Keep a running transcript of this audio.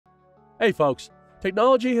Hey folks,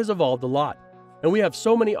 technology has evolved a lot, and we have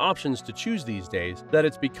so many options to choose these days that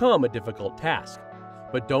it's become a difficult task.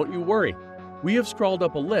 But don't you worry, we have scrawled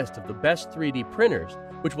up a list of the best 3D printers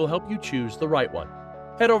which will help you choose the right one.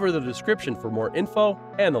 Head over to the description for more info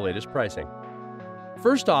and the latest pricing.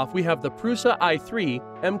 First off, we have the Prusa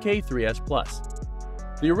i3 MK3S Plus.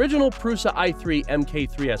 The original Prusa i3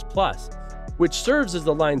 MK3S Plus, which serves as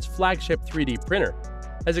the line's flagship 3D printer,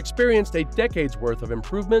 has experienced a decade's worth of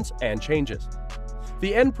improvements and changes.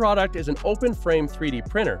 The end product is an open-frame 3D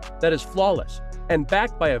printer that is flawless and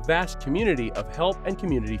backed by a vast community of help and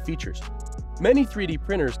community features. Many 3D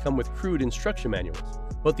printers come with crude instruction manuals,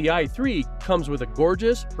 but the i3 comes with a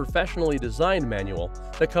gorgeous, professionally designed manual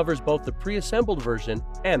that covers both the pre-assembled version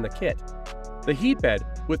and the kit. The heat bed,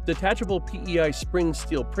 with detachable PEI spring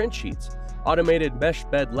steel print sheets, automated mesh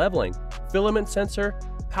bed leveling, filament sensor,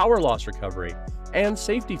 power loss recovery, and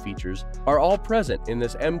safety features are all present in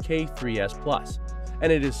this MK3S Plus,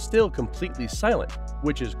 and it is still completely silent,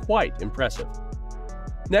 which is quite impressive.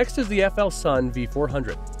 Next is the Flsun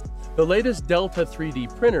V400. The latest Delta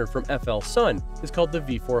 3D printer from Flsun is called the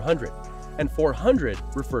V400, and 400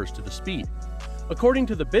 refers to the speed. According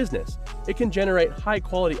to the business, it can generate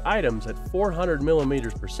high-quality items at 400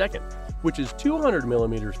 mm per second, which is 200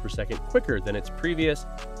 mm per second quicker than its previous,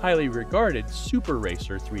 highly regarded Super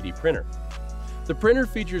Racer 3D printer. The printer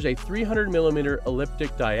features a 300 mm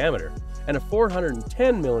elliptic diameter and a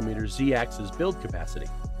 410 mm Z-axis build capacity.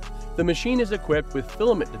 The machine is equipped with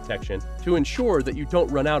filament detection to ensure that you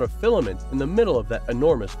don't run out of filament in the middle of that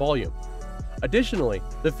enormous volume. Additionally,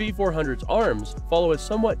 the V400's arms follow a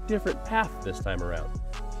somewhat different path this time around.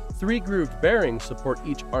 3 grooved bearings support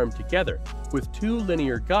each arm together, with 2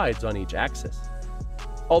 linear guides on each axis.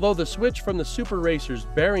 Although the switch from the Super Racer's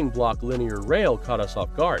bearing block linear rail caught us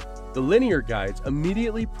off guard, the linear guides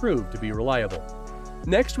immediately proved to be reliable.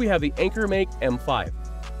 Next, we have the AnkerMake M5.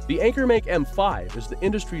 The AnkerMake M5 is the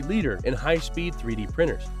industry leader in high-speed 3D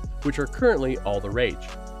printers, which are currently all the rage.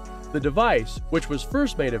 The device, which was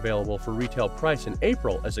first made available for retail price in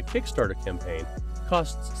April as a Kickstarter campaign,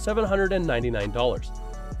 costs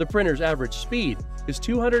 $799. The printer's average speed is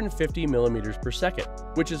 250 mm per second,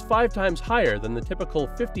 which is 5 times higher than the typical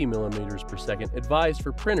 50 mm per second advised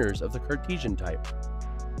for printers of the Cartesian type.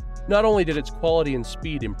 Not only did its quality and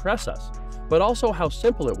speed impress us, but also how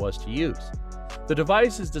simple it was to use. The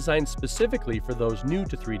device is designed specifically for those new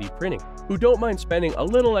to 3D printing, who don't mind spending a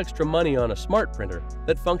little extra money on a smart printer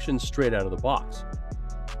that functions straight out of the box.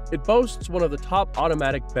 It boasts one of the top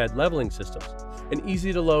automatic bed leveling systems, an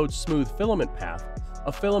easy-to-load smooth filament path,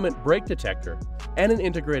 a filament break detector, and an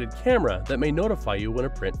integrated camera that may notify you when a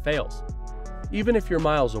print fails. Even if you're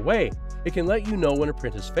miles away, it can let you know when a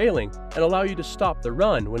print is failing and allow you to stop the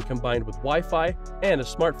run when combined with Wi-Fi and a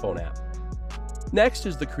smartphone app. Next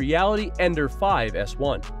is the Creality Ender-5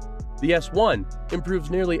 S1. The S1 improves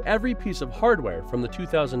nearly every piece of hardware from the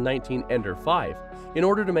 2019 Ender-5 in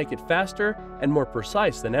order to make it faster and more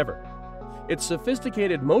precise than ever. Its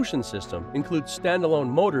sophisticated motion system includes standalone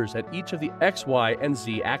motors at each of the X, Y, and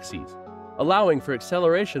Z axes, allowing for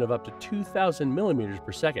acceleration of up to 2,000 mm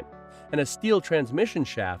per second, and a steel transmission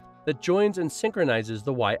shaft that joins and synchronizes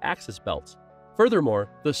the Y-axis belts. Furthermore,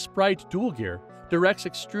 the Sprite dual gear directs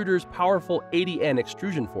extruder's powerful 80N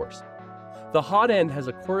extrusion force. The hot end has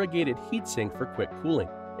a corrugated heatsink for quick cooling,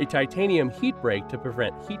 a titanium heat break to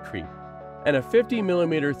prevent heat creep, and a 50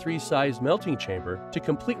 mm 3-size melting chamber to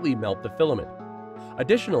completely melt the filament.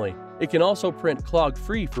 Additionally, it can also print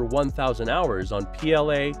clog-free for 1,000 hours on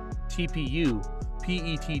PLA, TPU,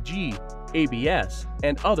 PETG, ABS,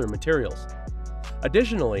 and other materials.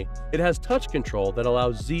 Additionally, it has touch control that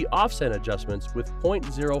allows Z offset adjustments with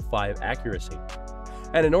 0.05 accuracy.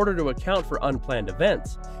 And in order to account for unplanned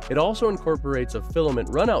events, it also incorporates a filament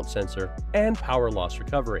runout sensor and power loss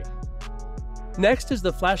recovery. Next is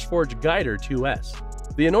the FLASHFORGE Guider IIS.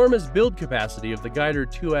 The enormous build capacity of the Guider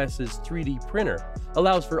IIS's 3D printer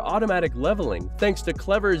allows for automatic leveling thanks to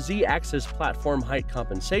clever Z-axis platform height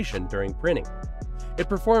compensation during printing. It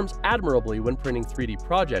performs admirably when printing 3D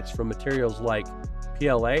projects from materials like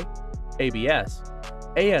PLA, ABS,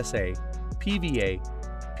 ASA, PVA,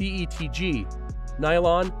 PETG,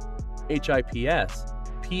 nylon, HIPS,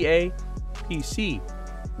 PA, PC,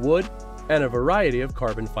 wood, and a variety of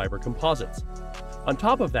carbon fiber composites. On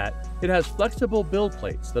top of that, it has flexible build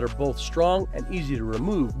plates that are both strong and easy to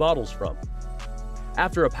remove models from.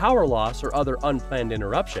 After a power loss or other unplanned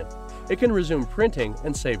interruption, it can resume printing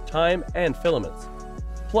and save time and filaments.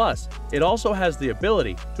 Plus, it also has the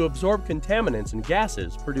ability to absorb contaminants and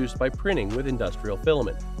gases produced by printing with industrial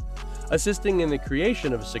filament, assisting in the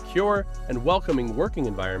creation of a secure and welcoming working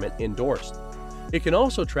environment indoors. It can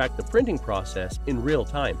also track the printing process in real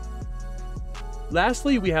time.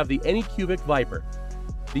 Lastly, we have the AnyCubic Vyper.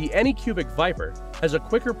 The AnyCubic Vyper has a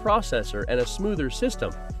quicker processor and a smoother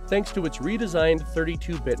system thanks to its redesigned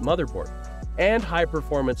 32-bit motherboard and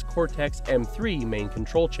high-performance Cortex-M3 main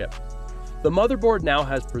control chip. The motherboard now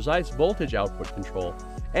has precise voltage output control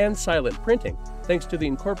and silent printing thanks to the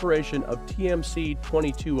incorporation of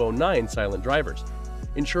TMC2209 silent drivers,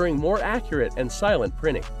 ensuring more accurate and silent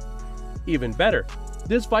printing. Even better,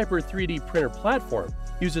 this Vyper 3D printer platform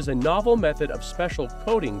uses a novel method of special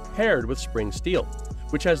coating paired with spring steel,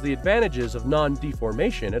 which has the advantages of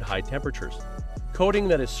non-deformation at high temperatures, coating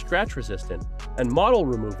that is scratch-resistant, and model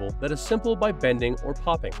removal that is simple by bending or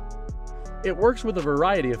popping. It works with a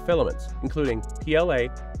variety of filaments, including PLA,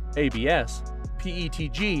 ABS,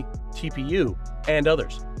 PETG, TPU, and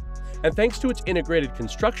others. And thanks to its integrated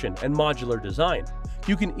construction and modular design,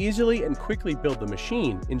 you can easily and quickly build the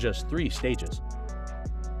machine in just 3 stages.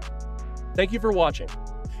 Thank you for watching.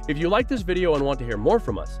 If you like this video and want to hear more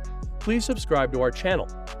from us, please subscribe to our channel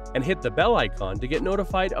and hit the bell icon to get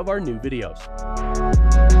notified of our new videos.